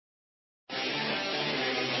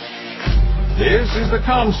This is the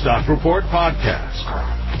Comstock Report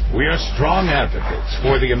podcast. We are strong advocates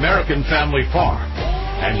for the American family farm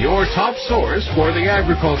and your top source for the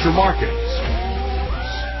agriculture markets.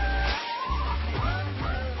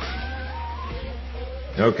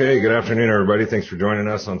 Okay, good afternoon, everybody. Thanks for joining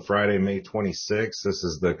us on Friday, May 26th. This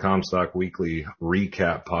is the Comstock Weekly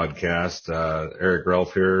Recap Podcast. Eric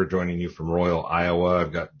Relf here, joining you from Royal, Iowa.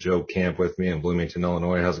 I've got Joe Camp with me in Bloomington,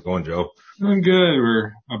 Illinois. How's it going, Joe? Doing good.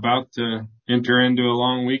 We're about to enter into a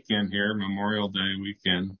long weekend here, Memorial Day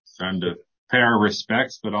weekend. It's time to pay our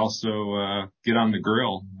respects, but also get on the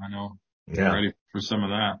grill. I know we're ready for some of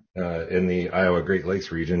that. In the Iowa Great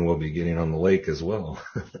Lakes region, we'll be getting on the lake as well.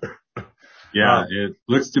 Yeah, it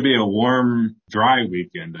looks to be a warm, dry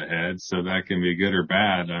weekend ahead, so that can be good or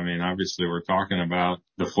bad. I mean, obviously we're talking about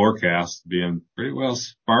the forecast being pretty well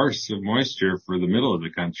sparse of moisture for the middle of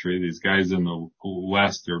the country. These guys in the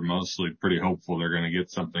west are mostly pretty hopeful they're going to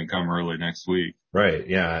get something come early next week. Right.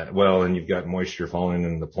 Yeah. Well, and you've got moisture falling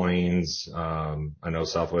in the plains. I know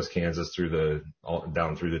southwest Kansas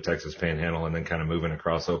down through the Texas Panhandle and then kind of moving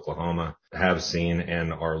across Oklahoma have seen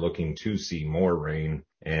and are looking to see more rain.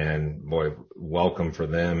 And boy, welcome for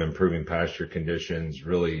them, improving pasture conditions,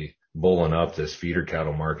 really bulling up this feeder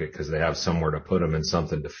cattle market because they have somewhere to put them and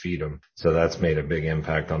something to feed them. So that's made a big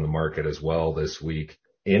impact on the market as well this week.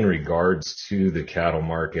 In regards to the cattle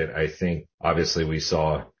market, I think obviously we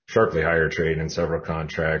saw sharply higher trade in several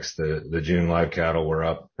contracts. The June live cattle were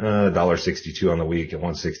up $1.62 on the week at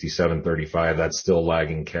 167.35. That's still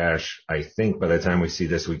lagging cash. I think by the time we see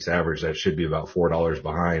this week's average, that should be about $4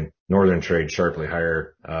 behind. Northern trade sharply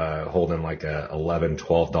higher, holding like a $11,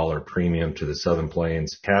 $12 premium to the Southern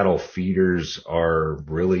Plains. Cattle feeders are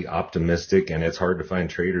really optimistic, and it's hard to find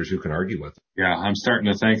traders who can argue with them. Yeah, I'm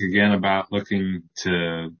starting to think again about looking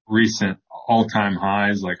to recent all-time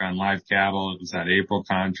highs, like on live cattle. It was that April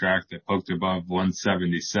contract that poked above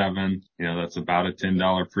 177. You know, that's about a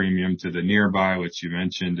 $10 premium to the nearby, which you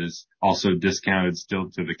mentioned is also discounted still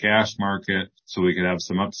to the cash market. So we could have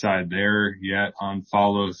some upside there yet on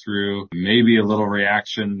follow through. Maybe a little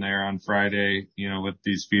reaction there on Friday, you know, with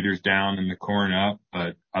these feeders down and the corn up,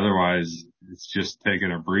 but otherwise it's just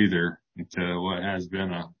taking a breather into what has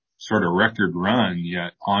been a sort of record run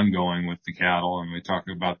yet ongoing with the cattle. And we talk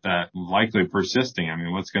about that likely persisting. I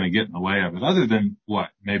mean, what's going to get in the way of it other than what?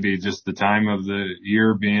 Maybe just the time of the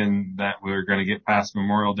year being that we're going to get past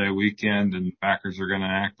Memorial Day weekend and backers are going to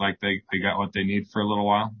act like they got what they need for a little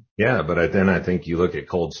while. Yeah, but then I think you look at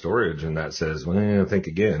cold storage and that says, well, think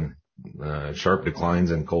again. Sharp declines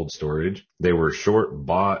in cold storage. They were short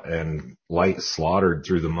bought and light slaughtered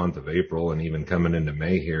through the month of April and even coming into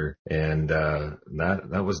May here. And,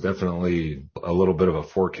 that was definitely a little bit of a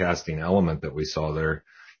forecasting element that we saw there.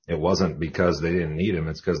 It wasn't because they didn't need them.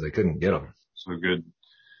 It's because they couldn't get them. So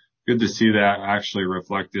good to see that actually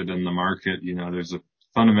reflected in the market. You know, there's a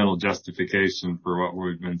fundamental justification for what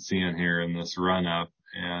we've been seeing here in this run up.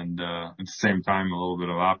 And, at the same time, a little bit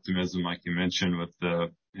of optimism, like you mentioned, with the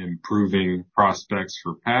improving prospects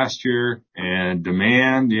for pasture and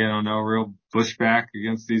demand, you know, no real pushback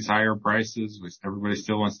against these higher prices. Everybody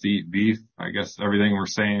still wants to eat beef. I guess everything we're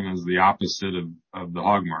saying is the opposite of the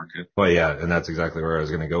hog market. Well, yeah, and that's exactly where I was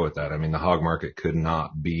going to go with that. I mean, the hog market could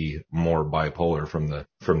not be more bipolar from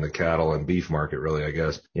the cattle and beef market, really, I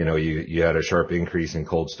guess. You know, you had a sharp increase in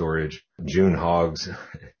cold storage. June hogs,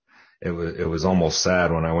 it was almost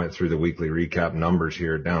sad when I went through the weekly recap numbers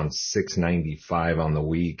here, down 695 on the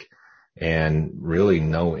week and really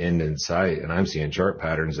no end in sight. And I'm seeing chart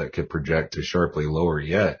patterns that could project to sharply lower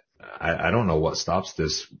yet. I don't know what stops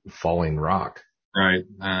this falling rock. Right.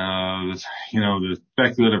 You know, the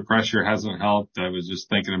speculative pressure hasn't helped. I was just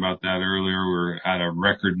thinking about that earlier. We're at a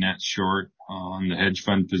record net short on the hedge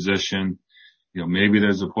fund position. You know, maybe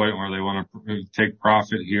there's a point where they want to take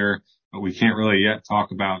profit here, but we can't really yet talk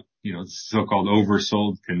about, you know, so-called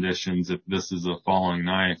oversold conditions if this is a falling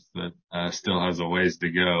knife that still has a ways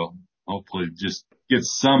to go. Hopefully just get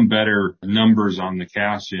some better numbers on the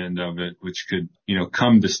cash end of it, which could, you know,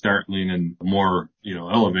 come to start leaning more, you know,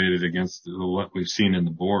 elevated against what we've seen in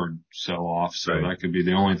the board sell off. So That could be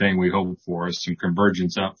the only thing we hope for is some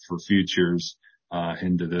convergence up for futures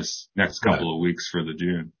into this next couple of weeks for the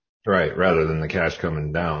June. Right. Rather than the cash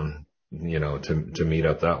coming down. to meet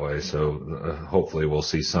up that way. So hopefully we'll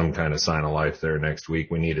see some kind of sign of life there next week.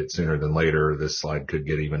 We need it sooner than later. This slide could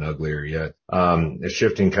get even uglier yet.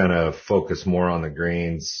 Shifting kind of focus more on the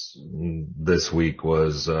grains this week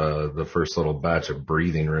was the first little batch of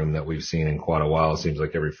breathing room that we've seen in quite a while. It seems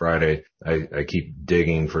like every Friday I keep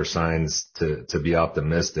digging for signs to be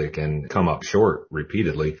optimistic and come up short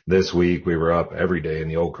repeatedly. This week we were up every day in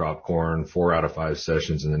the old crop corn, 4 out of 5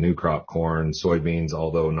 sessions in the new crop corn. Soybeans,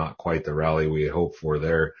 although not quite the rally we had hoped for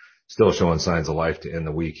there, still showing signs of life to end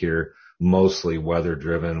the week here. Mostly weather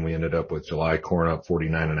driven. We ended up with July corn up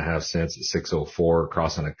 49.5 cents at 604,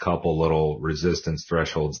 crossing a couple little resistance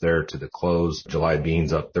thresholds there to the close. July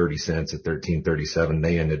beans up 30 cents at 1337.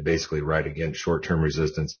 They ended basically right against short-term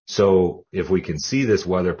resistance. So if we can see this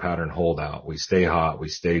weather pattern hold out, we stay hot, we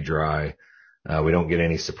stay dry, we don't get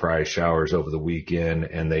any surprise showers over the weekend,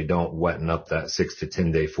 and they don't wetten up that 6 to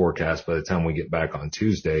 10 day forecast by the time we get back on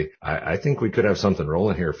Tuesday. I think we could have something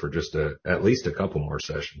rolling here for just at least a couple more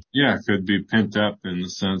sessions. Yeah, it could be pent up in the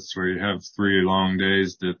sense where you have 3 long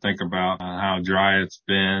days to think about how dry it's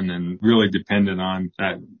been, and really dependent on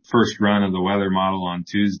that first run of the weather model on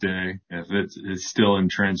Tuesday. If it's still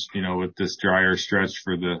entrenched, with this drier stretch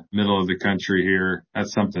for the middle of the country here,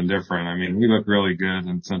 that's something different. I mean, we look really good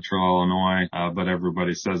in central Illinois. But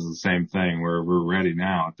everybody says the same thing, where we're ready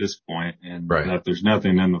now at this point, and that there's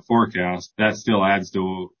nothing in the forecast. That still adds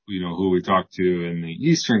to, who we talked to in the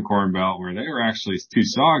Eastern Corn Belt, where they were actually too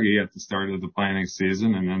soggy at the start of the planting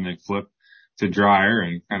season, and then they flipped to drier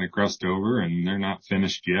and kind of crust over, and they're not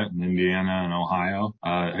finished yet in Indiana and Ohio.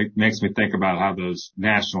 It makes me think about how those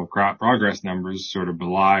national crop progress numbers sort of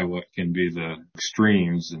belie what can be the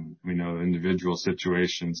extremes, and we know individual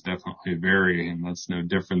situations definitely vary, and that's no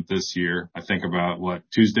different this year. I think about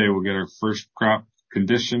Tuesday we'll get our first crop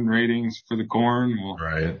condition ratings for the corn. We'll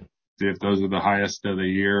see if those are the highest of the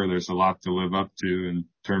year. There's a lot to live up to in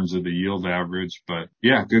terms of the yield average, but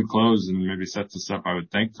yeah, good close, and maybe sets us up, I would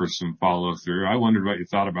think, for some follow through. I wondered what you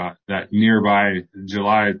thought about that nearby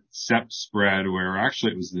July SEP spread, where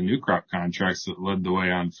actually it was the new crop contracts that led the way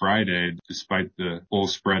on Friday, despite the bull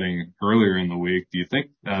spreading earlier in the week. Do you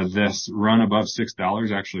think this run above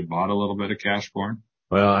 $6 actually bought a little bit of cash corn?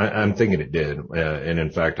 Well, I'm thinking it did. And in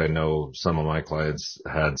fact, I know some of my clients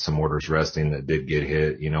had some orders resting that did get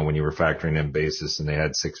hit. When you were factoring in basis and they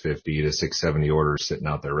had 650 to 670 orders sitting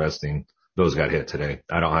out there resting, those got hit today.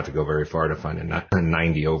 I don't have to go very far to find a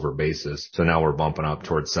 90 over basis. So now we're bumping up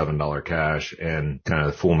towards $7 cash, and kind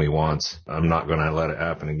of fool me once, I'm not going to let it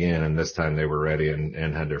happen again. And this time they were ready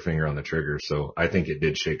and had their finger on the trigger. So I think it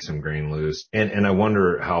did shake some grain loose. And I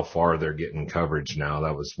wonder how far they're getting coverage now.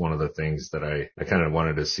 That was one of the things that I kind of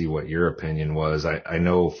wanted to see what your opinion was. I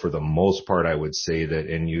know for the most part, I would say that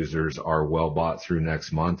end users are well bought through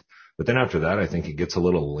next month. But then after that, I think it gets a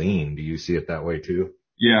little lean. Do you see it that way too?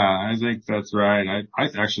 Yeah, I think that's right. I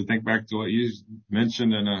actually think back to what you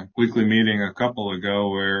mentioned in a weekly meeting a couple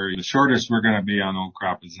ago, where the shortest we're going to be on old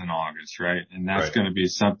crop is in August, right? And that's going to be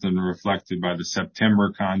something reflected by the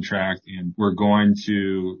September contract. And we're going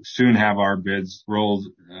to soon have our bids rolled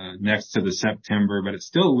next to the September, but it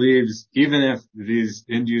still leaves, even if these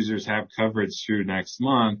end users have coverage through next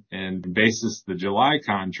month and basis the July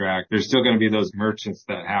contract, there's still going to be those merchants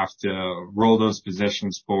that have to roll those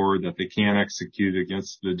positions forward that they can't execute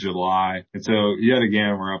against the July. And so yet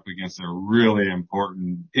again, we're up against a really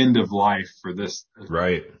important end of life for this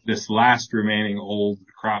last remaining old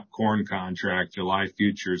crop corn contract, July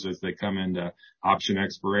futures, as they come into option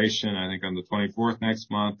expiration, I think on the 24th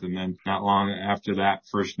next month. And then not long after that,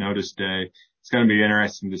 first notice day. It's going to be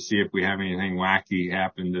interesting to see if we have anything wacky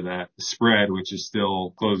happen to that spread, which is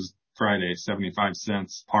still closed Friday, 75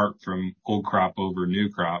 cents apart from old crop over new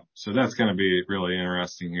crop. So that's going to be really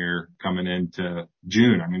interesting here coming into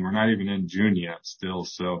June. I mean, we're not even in June yet still.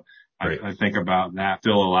 So I think about that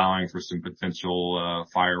still allowing for some potential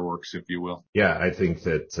fireworks, if you will. Yeah, I think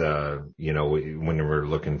that, when we're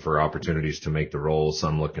looking for opportunities to make the roll,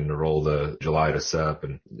 some looking to roll the July to SEP.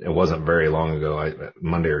 And it wasn't very long ago,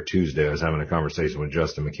 Monday or Tuesday, I was having a conversation with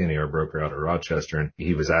Justin McKinney, our broker out of Rochester, and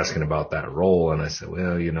he was asking about that roll. And I said,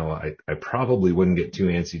 well, I probably wouldn't get too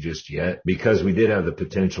antsy just yet, because we did have the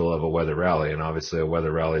potential of a weather rally. And obviously a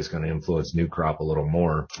weather rally is going to influence new crop a little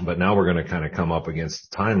more. But now we're going to kind of come up against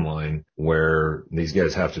the timeline where these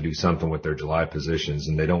guys have to do something with their July positions,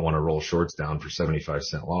 and they don't want to roll shorts down for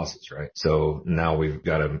 75-cent losses, right? So now we've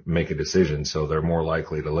got to make a decision. So they're more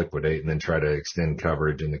likely to liquidate and then try to extend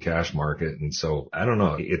coverage in the cash market. And so I don't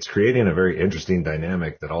know. It's creating a very interesting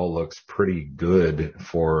dynamic that all looks pretty good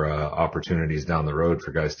for opportunities down the road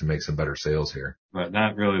for guys to make some better sales here. but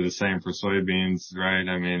not really the same for soybeans, right?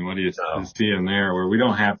 I mean, what do you No. see in there where we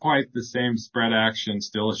don't have quite the same spread action,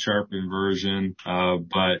 still a sharp inversion,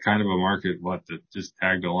 but kind of a market, that just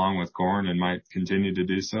tagged along with corn and might continue to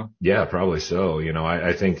do so? Yeah, probably so.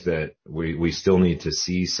 I think that we still need to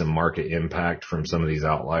see some market impact from some of these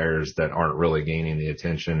outliers that aren't really gaining the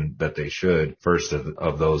attention that they should. First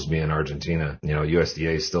of those being Argentina.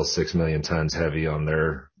 USDA is still 6 million tons heavy on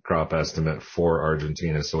their crop estimate for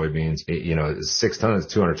Argentina soybeans. 6 tons,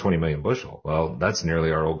 220 million bushel. Well, that's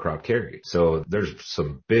nearly our old crop carry. So there's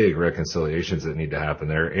some big reconciliations that need to happen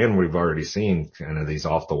there. And we've already seen kind of these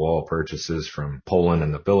off the wall purchases from Poland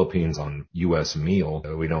and the Philippines on U.S. meal.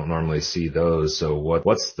 We don't normally see those. So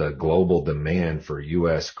what's the global demand for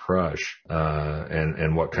U.S. crush?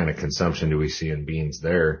 And what kind of consumption do we see in beans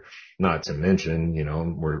there? Not to mention,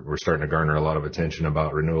 we're starting to garner a lot of attention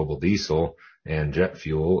about renewable diesel and jet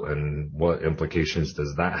fuel, and what implications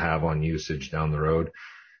does that have on usage down the road?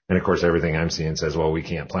 And of course, everything I'm seeing says, well, we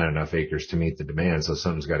can't plant enough acres to meet the demand, so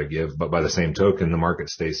something's got to give. But by the same token, the market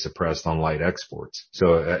stays suppressed on light exports.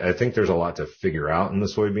 So I think there's a lot to figure out in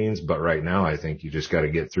the soybeans. But right now, I think you just got to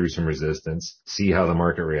get through some resistance, see how the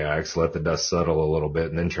market reacts, let the dust settle a little bit,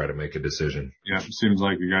 and then try to make a decision. Yeah, it seems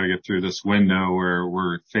like we got to get through this window where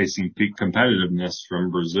we're facing peak competitiveness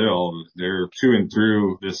from Brazil. They're chewing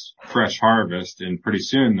through this fresh harvest, and pretty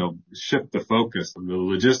soon they'll shift the focus. The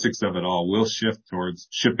logistics of it all will shift towards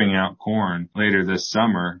shipping out corn later this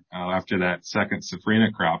summer after that second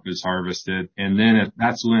safrinha crop is harvested. And then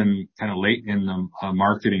that's when kind of late in the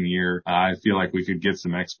marketing year, I feel like we could get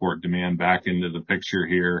some export demand back into the picture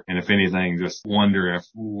here. And if anything, just wonder if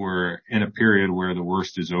we're in a period where the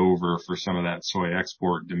worst is over for some of that soy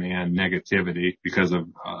export demand negativity because of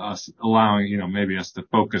us allowing, maybe us to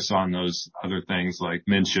focus on those other things like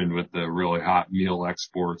mentioned with the really hot meal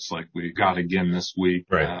exports like we got again this week.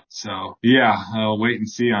 Right. I'll wait and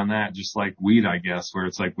see on that, just like wheat, I guess, where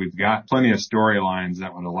it's like we've got plenty of storylines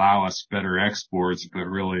that would allow us better exports, but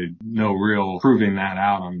really no real proving that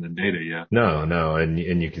out on the data yet. No. And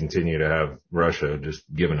you continue to have Russia just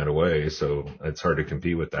giving it away. So it's hard to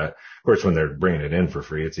compete with that. Of course, when they're bringing it in for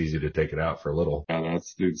free, it's easy to take it out for a little. Yeah,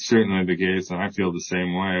 that's certainly the case. And I feel the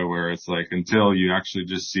same way where it's like until you actually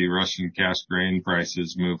just see Russian cash grain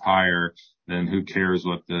prices move higher, then who cares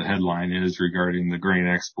what the headline is regarding the grain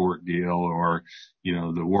export deal or,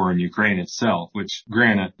 the war in Ukraine itself, which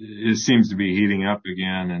granted, it seems to be heating up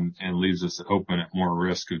again and leaves us open at more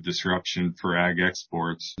risk of disruption for ag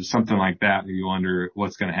exports. Something like that, you wonder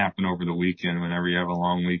what's going to happen over the weekend whenever you have a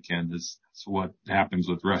long weekend is what happens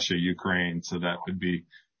with Russia, Ukraine. So that would be,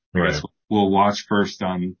 I guess, we'll watch first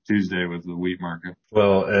on Tuesday with the wheat market.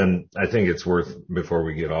 Well, and I think it's worth, before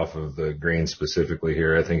we get off of the grain specifically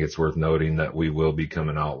here, I think it's worth noting that we will be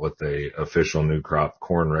coming out with a official new crop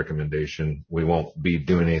corn recommendation. We won't be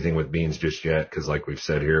doing anything with beans just yet because like we've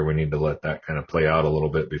said here, we need to let that kind of play out a little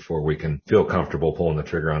bit before we can feel comfortable pulling the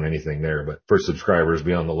trigger on anything there. But for subscribers,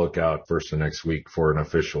 be on the lookout first of next week for an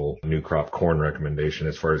official new crop corn recommendation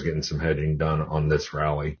as far as getting some hedging done on this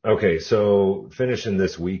rally. Okay, so finishing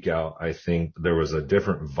this week out, I think there was a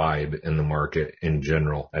different vibe in the market in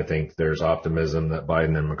general. I think there's optimism that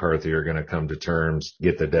Biden and McCarthy are going to come to terms,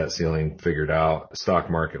 get the debt ceiling figured out.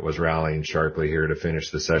 Stock market was rallying sharply here to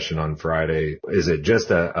finish the session on Friday. Is it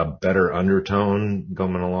just a better undertone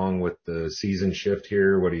going along with the season shift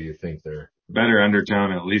here? What do you think there? Better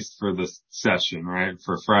undertone, at least for the session, right?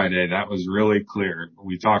 For Friday, that was really clear.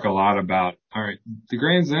 We talk a lot about, all right, the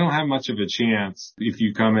grains, they don't have much of a chance. If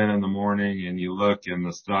you come in the morning and you look and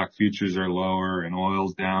the stock futures are lower and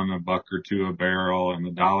oil's down $1 or $2 a barrel and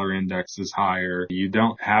the dollar index is higher, you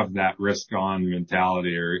don't have that risk on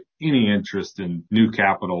mentality or any interest in new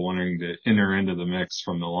capital wanting to enter into the mix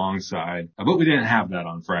from the long side. But we didn't have that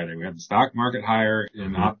on Friday. We had the stock market higher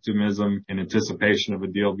in optimism and anticipation of a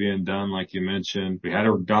deal being done, like you mentioned. We had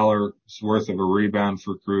 $1 worth of a rebound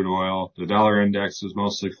for crude oil. The dollar index was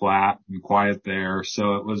mostly flat and quiet there.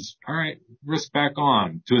 So it was, all right, risk back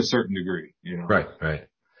on to a certain degree, Right.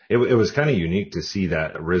 It was kind of unique to see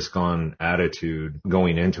that risk on attitude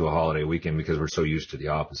going into a holiday weekend because we're so used to the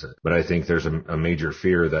opposite. But I think there's a major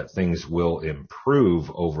fear that things will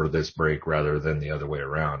improve over this break rather than the other way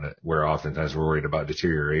around, where oftentimes we're worried about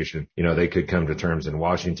deterioration. They could come to terms in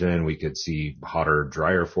Washington. We could see hotter,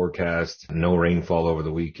 drier forecast, no rainfall over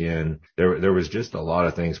the weekend. There was just a lot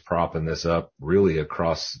of things propping this up really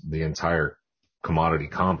across the entire commodity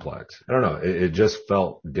complex. I don't know. It just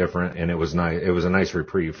felt different and it was nice. It was a nice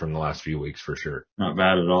reprieve from the last few weeks for sure. Not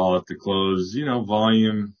bad at all at the close.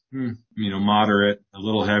 Volume Moderate, a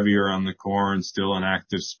little heavier on the corn, still an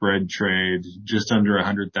active spread trade, just under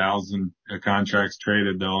 100,000 contracts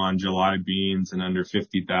traded though on July beans and under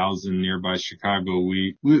 50,000 nearby Chicago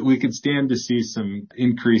wheat. We could stand to see some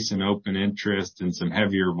increase in open interest and some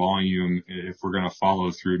heavier volume if we're going to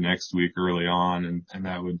follow through next week early on. And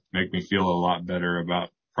that would make me feel a lot better about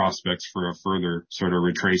prospects for a further sort of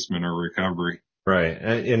retracement or recovery. Right.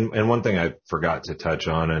 And one thing I forgot to touch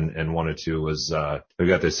on and wanted to was, we've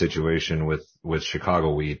got this situation with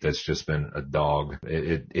Chicago wheat that's just been a dog.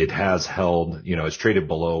 It has held, it's traded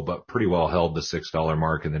below, but pretty well held the $6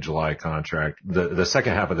 mark in the July contract. The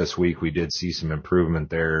second half of this week, we did see some improvement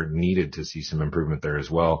there, needed to see some improvement there as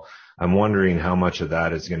well. I'm wondering how much of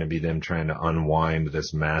that is going to be them trying to unwind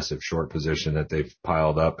this massive short position that they've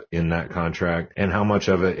piled up in that contract, and how much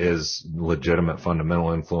of it is legitimate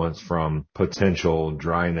fundamental influence from potential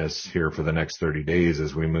dryness here for the next 30 days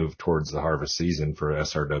as we move towards the harvest season for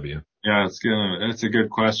SRW. Yeah, it's a good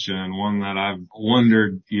question, and one that I've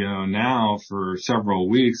wondered, now for several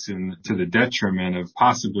weeks, and to the detriment of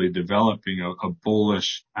possibly developing a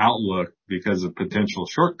bullish outlook because of potential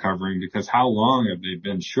short covering, because how long have they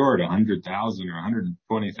been short 100,000 or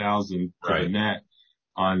 120,000 to the net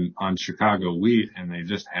on Chicago wheat, and they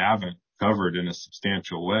just haven't covered in a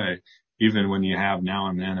substantial way, even when you have now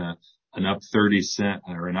and then an up 30 cent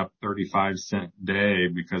or an up 35 cent day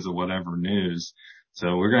because of whatever news.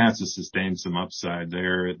 So we're going to have to sustain some upside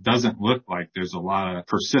there. It doesn't look like there's a lot of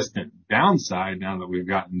persistent downside now that we've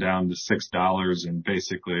gotten down to $6 and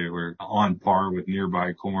basically we're on par with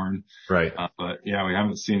nearby corn. Right. But yeah, we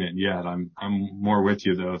haven't seen it yet. I'm more with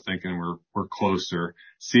you though, thinking we're closer.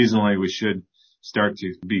 Seasonally, we should start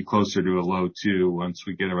to be closer to a low two. Once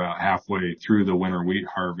we get about halfway through the winter wheat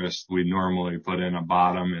harvest, we normally put in a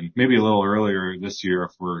bottom, and maybe a little earlier this year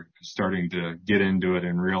if we're starting to get into it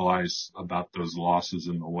and realize about those losses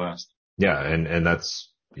in the West. Yeah. And that's,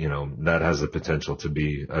 that has the potential to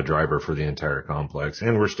be a driver for the entire complex.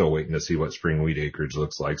 And we're still waiting to see what spring wheat acreage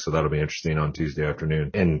looks like. So that'll be interesting on Tuesday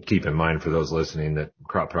afternoon. And keep in mind for those listening that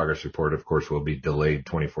crop progress report, of course, will be delayed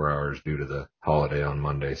 24 hours due to the holiday on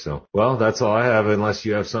Monday. So, well, that's all I have, unless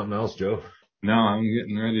you have something else, Joe. No, I'm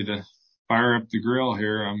getting ready to fire up the grill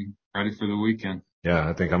here. I'm ready for the weekend. Yeah,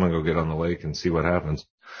 I think I'm going to go get on the lake and see what happens.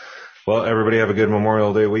 Well, everybody have a good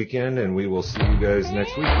Memorial Day weekend, and we will see you guys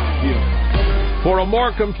next week. For a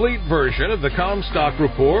more complete version of the Comstock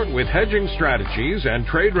Report with hedging strategies and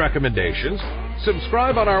trade recommendations,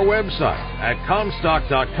 subscribe on our website at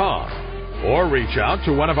Comstock.com or reach out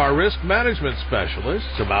to one of our risk management specialists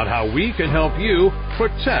about how we can help you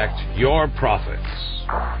protect your profits.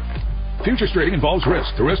 Futures trading involves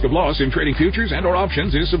risk. The risk of loss in trading futures and/or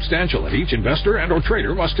options is substantial, and each investor and/or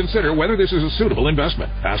trader must consider whether this is a suitable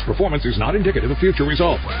investment. Past performance is not indicative of future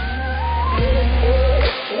results.